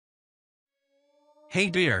Hey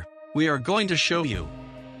dear, we are going to show you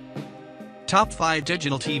Top 5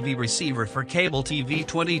 Digital TV Receiver for Cable TV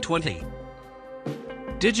 2020.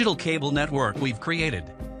 Digital cable network we've created.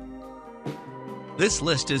 This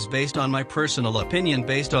list is based on my personal opinion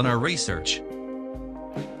based on our research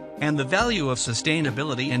and the value of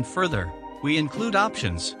sustainability, and further, we include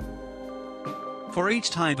options for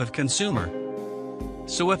each type of consumer.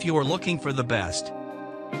 So if you are looking for the best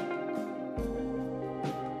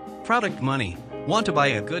product money, want to buy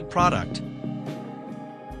a good product,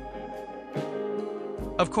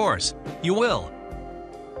 of course, you will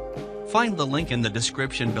find the link in the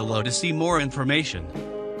description below to see more information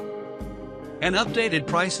and updated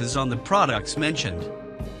prices on the products mentioned.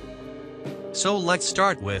 So let's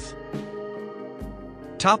start with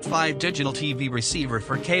Top 5 Digital TV Receiver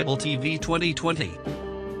for Cable TV 2020.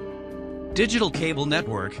 Digital Cable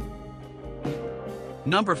Network.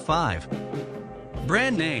 Number 5.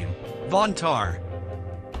 Brand name, Vontar.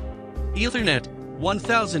 Ethernet,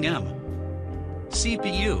 1000M.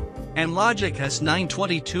 CPU, Amlogic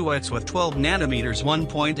S922X with 12 nanometers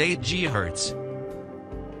 1.8 GHz.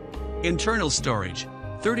 Internal storage,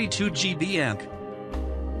 32 GB ANC.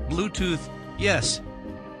 Bluetooth, yes.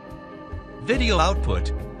 Video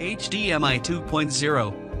output, HDMI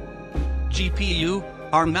 2.0. GPU,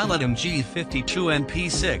 ARM Malitum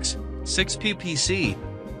G52NP6, 6PPC.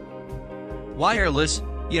 Wireless,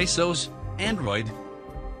 UGOOS, Android.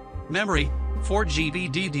 Memory, 4 GB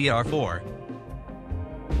DDR4.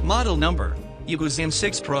 Model number, UGOOS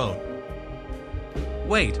M6 Pro.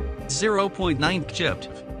 Weight, 0.9 chipped.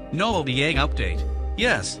 No OTA update,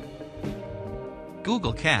 yes.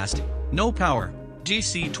 Google Cast, no power,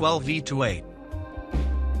 GC12V28.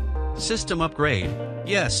 System upgrade,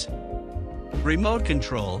 yes. Remote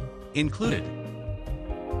control, included.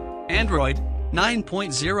 Android,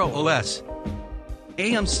 9.0 OS.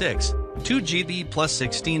 AM6, 2 GB plus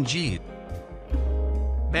 16 GB.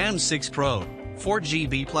 BAM 6 Pro, 4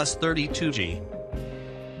 GB plus 32 GB.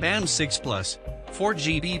 BAM 6 Plus, 4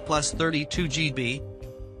 GB plus 32 GB.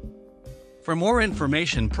 For more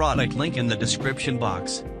information, product link in the description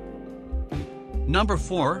box. Number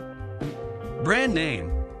 4. Brand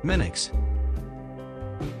name, MINIX.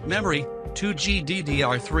 Memory, 2G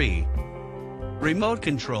DDR3. Remote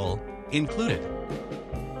control, included.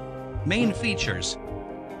 Main features.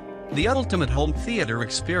 The ultimate home theater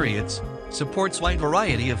experience, supports wide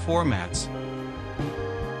variety of formats.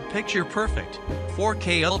 Picture perfect,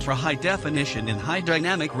 4K ultra high definition in high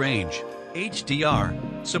dynamic range, HDR,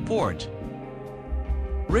 support.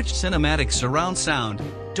 Rich cinematic surround sound,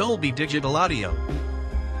 Dolby Digital Audio.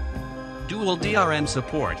 Dual DRM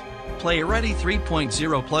support, Play Ready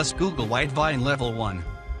 3.0 plus Google Wi-Fi Level 1.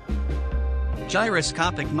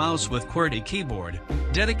 Gyroscopic mouse with QWERTY keyboard,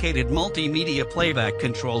 dedicated multimedia playback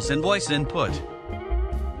controls and voice input.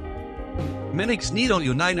 MINIX Neo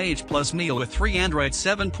U9H Plus Mio with 3 Android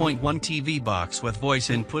 7.1 TV box with voice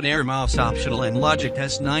input, air mouse optional, and Logic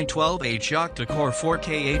S912H octa-core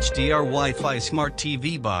 4K HDR Wi-Fi Smart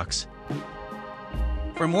TV box.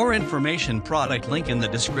 For more information, product link in the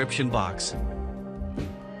description box.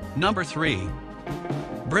 Number 3.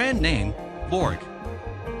 Brand name, Borg.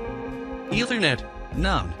 Ethernet,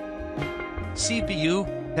 none. CPU,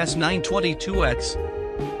 S922X.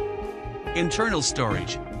 Internal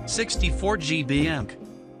storage, 64 GB ANC.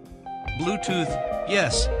 Bluetooth,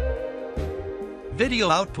 yes. Video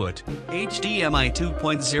output, HDMI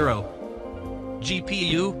 2.0.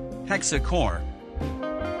 GPU, hexa-core.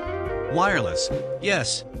 Wireless,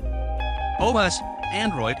 yes. OS,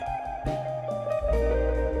 Android.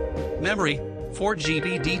 Memory, 4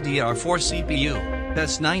 GB DDR4 CPU,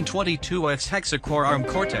 S922X hexa-core ARM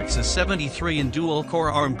Cortex-A73 and dual-core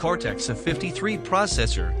ARM Cortex-A53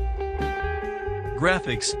 processor.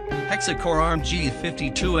 Graphics, hexa-core ARM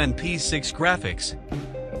G52NP6 graphics.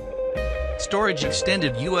 Storage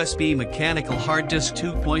extended USB mechanical hard disk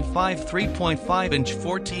 2.5 3.5-inch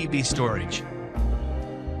 4 TB storage.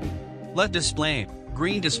 LED display,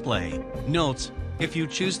 green display. Notes: if you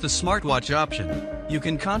choose the smartwatch option, you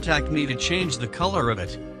can contact me to change the color of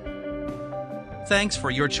it. Thanks for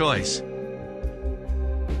your choice.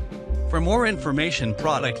 For more information,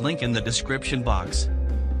 product link in the description box.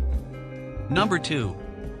 Number 2.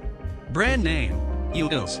 Brand name,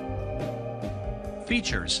 UGOOS.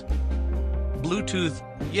 Features. Bluetooth,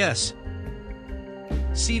 yes.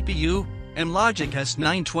 CPU, Amlogic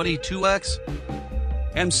S922X.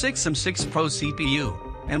 M6 Pro CPU,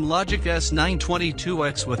 Amlogic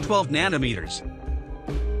S922X with 12 nanometers.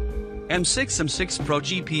 M6 Pro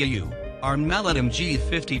GPU, ARM Malitum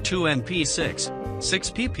G52NP6,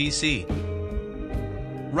 6PPC.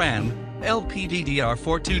 RAM,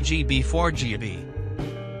 LPDDR4 2GB 4GB.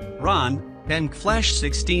 ROM, and Flash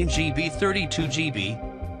 16GB 32GB.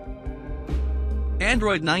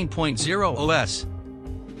 Android 9.0 OS.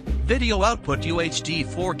 Video output UHD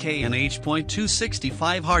 4K and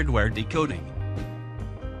H.265 hardware decoding.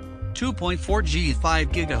 2.4G 5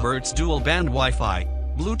 GHz dual band Wi-Fi,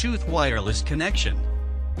 Bluetooth wireless connection.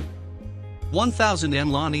 1000 mAh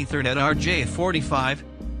LAN Ethernet RJ45.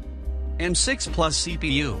 M6 Plus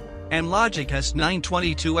CPU, Amlogic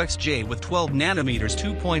S922XJ with 12nm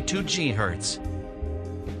 2.2 GHz.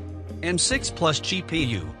 M6 Plus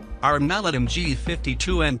GPU, ARM Malitum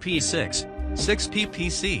G52MP6,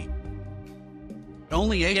 6PPC.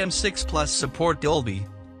 Only AM6 Plus support Dolby.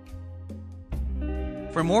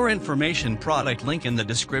 For more information, product link in the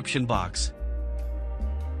description box.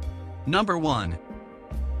 Number 1.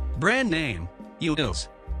 Brand name, UGOOS.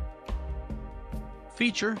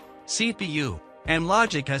 Feature, CPU,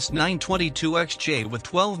 Amlogic S922XJ with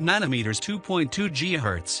 12nm 2.2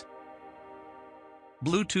 GHz.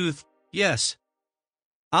 Bluetooth, yes.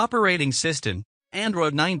 Operating system,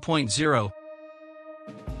 Android 9.0.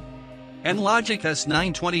 Amlogic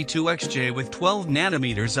S922XJ with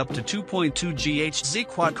 12nm up to 2.2 GHz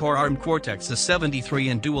quad-core ARM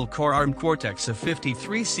Cortex-A73 and dual-core ARM Cortex-A53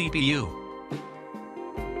 CPU.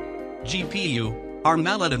 GPU, ARM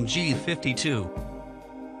Malitum G52.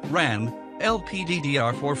 RAM,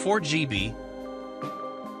 LPDDR4 4GB.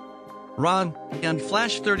 ROM, and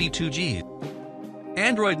Flash 32G.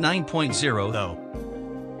 Android 9.0 though.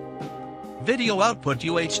 Video output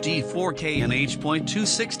UHD 4K and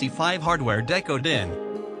H.265 hardware decode in.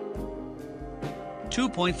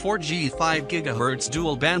 2.4G 5 GHz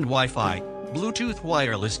dual band Wi-Fi, Bluetooth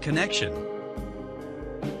wireless connection.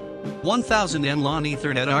 1000 mAh LAN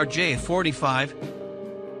Ethernet RJ45.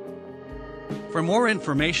 For more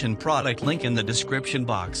information, product link in the description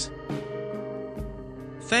box.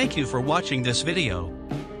 Thank you for watching this video.